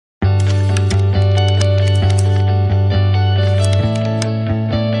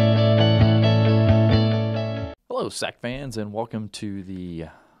SAC fans, and welcome to the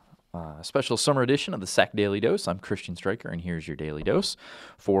special summer edition of the SAC Daily Dose. I'm Christian Stryker, and here's your Daily Dose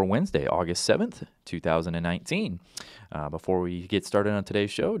for Wednesday, August 7th, 2019. Before we get started on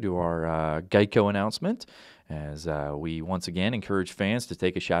today's show, do our Geico announcement, as we once again encourage fans to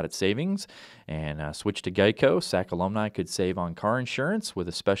take a shot at savings and switch to Geico. SAC alumni could save on car insurance with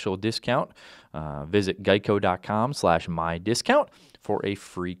a special discount. Visit geico.com/mydiscount for a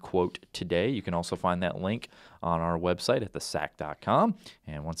free quote today. You can also find that link on our website at thesac.com.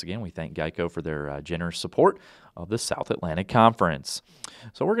 And once again, we thank Geico for their generous support of the South Atlantic Conference.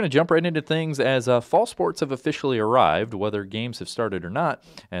 So we're going to jump right into things as fall sports have officially arrived, whether games have started or not.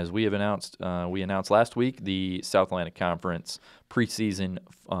 As we announced last week the South Atlantic Conference preseason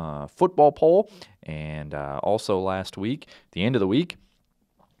football poll, and also last week, the end of the week,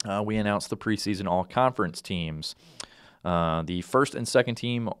 we announced the preseason all-conference teams. The first and second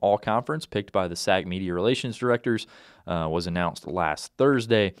team all-conference picked by the SAC Media Relations Directors was announced last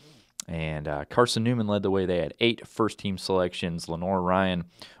Thursday, and Carson Newman led the way. They had 8 first-team selections. Lenore Ryan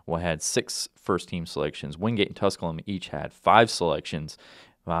had 6 first-team selections. Wingate and Tusculum each had 5 selections,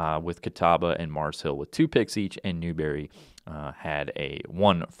 with Catawba and Mars Hill with 2 picks each, and Newberry had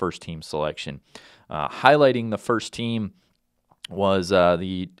 1 first-team selection. Highlighting the first team was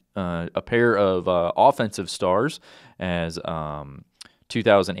a pair of offensive stars, as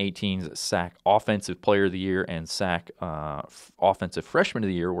 2018's SAC Offensive Player of the Year and SAC Offensive Freshman of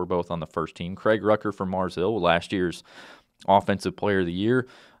the Year were both on the first team. Craig Rucker from Mars Hill, last year's Offensive Player of the Year.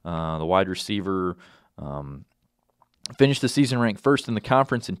 The wide receiver finished the season ranked first in the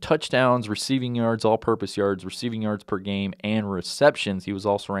conference in touchdowns, receiving yards, all-purpose yards, receiving yards per game, and receptions. He was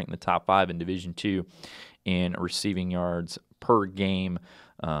also ranked in the top 5 in Division II in receiving yards per game,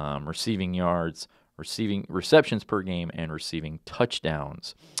 receiving receptions per game, and receiving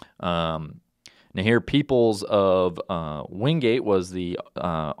touchdowns. Nahir Peoples of Wingate was the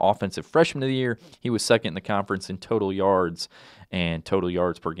Offensive Freshman of the Year. He was second in the conference in total yards and total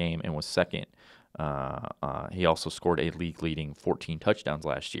yards per game, and was second. He also scored a league-leading 14 touchdowns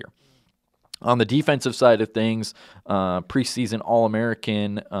last year. On the defensive side of things, preseason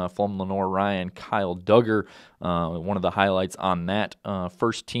All-American from Lenore Ryan, Kyle Duggar, one of the highlights on that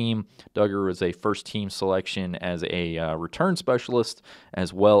first team. Duggar was a first-team selection as a return specialist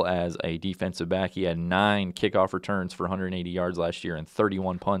as well as a defensive back. He had 9 kickoff returns for 180 yards last year and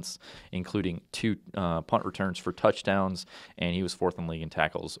 31 punts, including 2 punt returns for touchdowns, and he was 4th in league in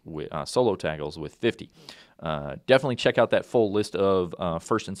tackles, solo tackles with 50. Definitely check out that full list of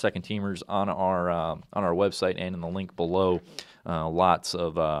first and second teamers on our website and in the link below. Lots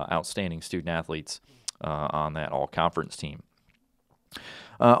of outstanding student athletes on that all-conference team.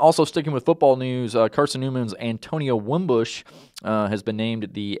 Also sticking with football news, Carson Newman's Antonio Wimbush has been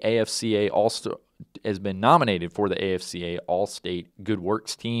named the AFCA has been nominated for the AFCA All-State Good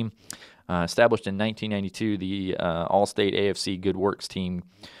Works Team. Established in 1992, the All-State AFC Good Works Team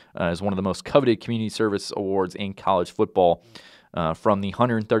is one of the most coveted community service awards in college football. From the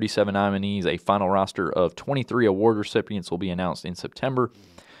 137 nominees, a final roster of 23 award recipients will be announced in September,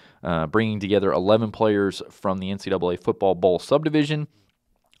 bringing together 11 players from the NCAA Football Bowl subdivision,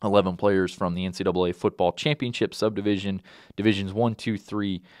 11 players from the NCAA Football Championship subdivision, Divisions 1, 2,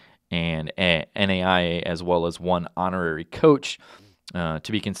 3, and NAIA, as well as 1 honorary coach.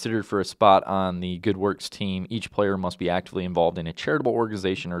 To be considered for a spot on the Good Works team, each player must be actively involved in a charitable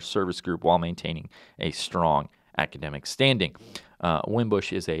organization or service group while maintaining a strong academic standing.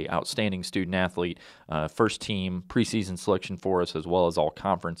 Wimbush is an outstanding student athlete, first team preseason selection for us, as well as all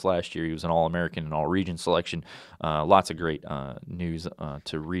conference last year. He was an All-American and All-Region selection. Lots of great news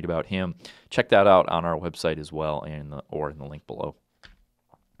to read about him. Check that out on our website as well, or in the link below.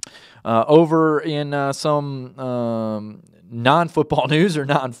 Over in some non-football news or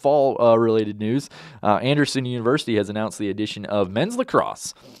non-fall related news, Anderson University has announced the addition of men's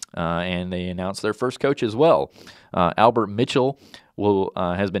lacrosse, and they announced their first coach as well. Albert Mitchell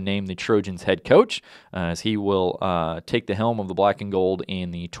has been named the Trojans head coach, as he will take the helm of the black and gold in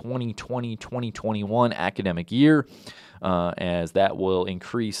the 2020-2021 academic year, as that will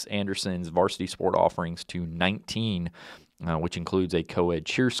increase Anderson's varsity sport offerings to 19, which includes a co-ed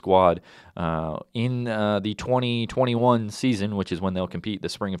cheer squad. In the 2021 season, which is when they'll compete the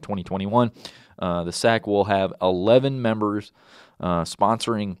spring of 2021, the SAC will have 11 members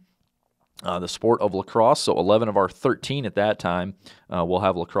sponsoring the sport of lacrosse. So 11 of our 13 at that time will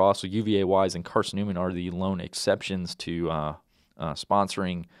have lacrosse. So UVA-Wise and Carson Newman are the lone exceptions to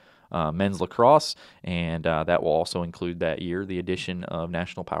sponsoring men's lacrosse, and that will also include that year the addition of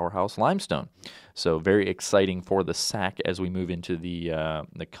national powerhouse Limestone. So very exciting for the SAC as we move into the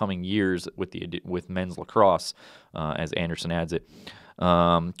coming years with men's lacrosse as Anderson adds it.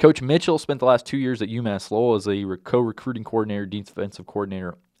 Coach Mitchell spent the last 2 years at UMass Lowell as a co-recruiting coordinator, defensive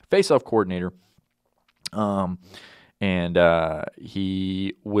coordinator, face-off coordinator. And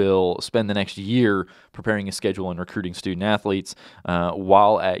he will spend the next year preparing a schedule and recruiting student-athletes.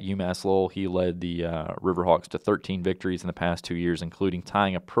 While at UMass Lowell, he led the Riverhawks to 13 victories in the past 2 years, including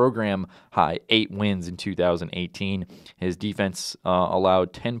tying a program-high 8 wins in 2018. His defense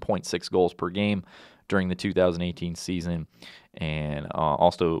allowed 10.6 goals per game during the 2018 season, and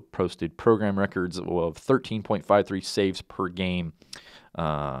also posted program records of 13.53 saves per game.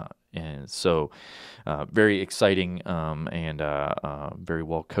 And so very exciting and very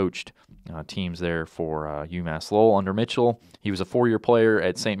well coached teams there for UMass Lowell under Mitchell. He was a 4-year player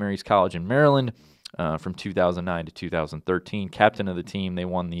at St. Mary's College in Maryland from 2009 to 2013. Captain of the team. They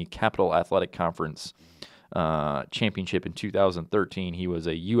won the Capital Athletic Conference championship in 2013. He was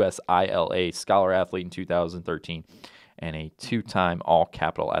a USILA Scholar Athlete in 2013 and a 2-time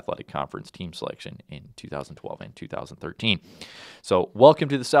All-Capital Athletic Conference team selection in 2012 and 2013. So welcome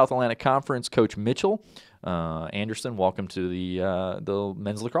to the South Atlantic Conference, Coach Mitchell. Anderson, welcome to the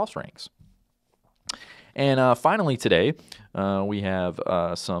men's lacrosse ranks. And finally today, we have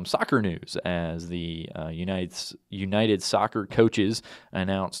some soccer news as the United Soccer coaches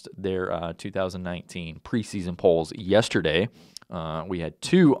announced their 2019 preseason polls yesterday. We had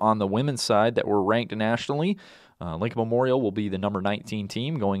 2 on the women's side that were ranked nationally. Lincoln Memorial will be the number 19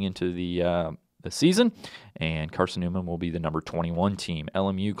 team going into the season, and Carson Newman will be the number 21 team.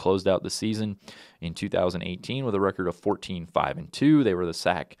 LMU closed out the season in 2018 with a record of 14-5-2. They were the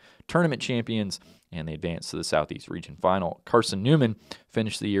SAC tournament champions, and they advanced to the Southeast Region Final. Carson Newman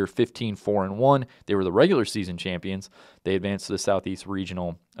finished the year 15-4-1. They were the regular season champions. They advanced to the Southeast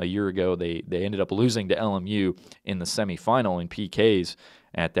Regional a year ago. They ended up losing to LMU in the semifinal in PKs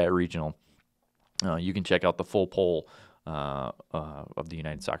at that regional. You can check out the full poll of the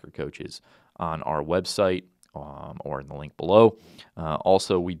United Soccer coaches on our website or in the link below.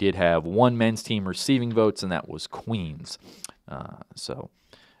 Also, we did have 1 men's team receiving votes, and that was Queens. So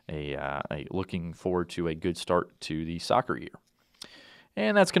looking forward to a good start to the soccer year.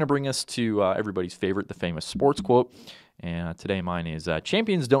 And that's going to bring us to everybody's favorite, the famous sports quote. And today mine is,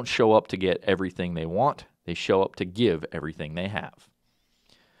 champions don't show up to get everything they want. They show up to give everything they have.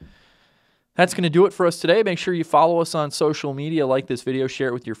 That's going to do it for us today. Make sure you follow us on social media, like this video, share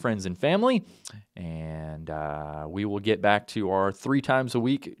it with your friends and family. And we will get back to our 3 times a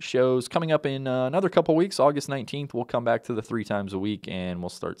week shows coming up in another couple weeks. August 19th, we'll come back to the 3 times a week, and we'll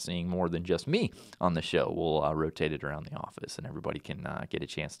start seeing more than just me on the show. We'll rotate it around the office, and everybody can get a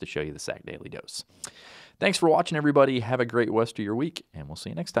chance to show you the SAC Daily Dose. Thanks for watching, everybody. Have a great rest of your week, and we'll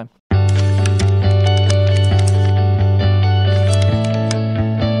see you next time.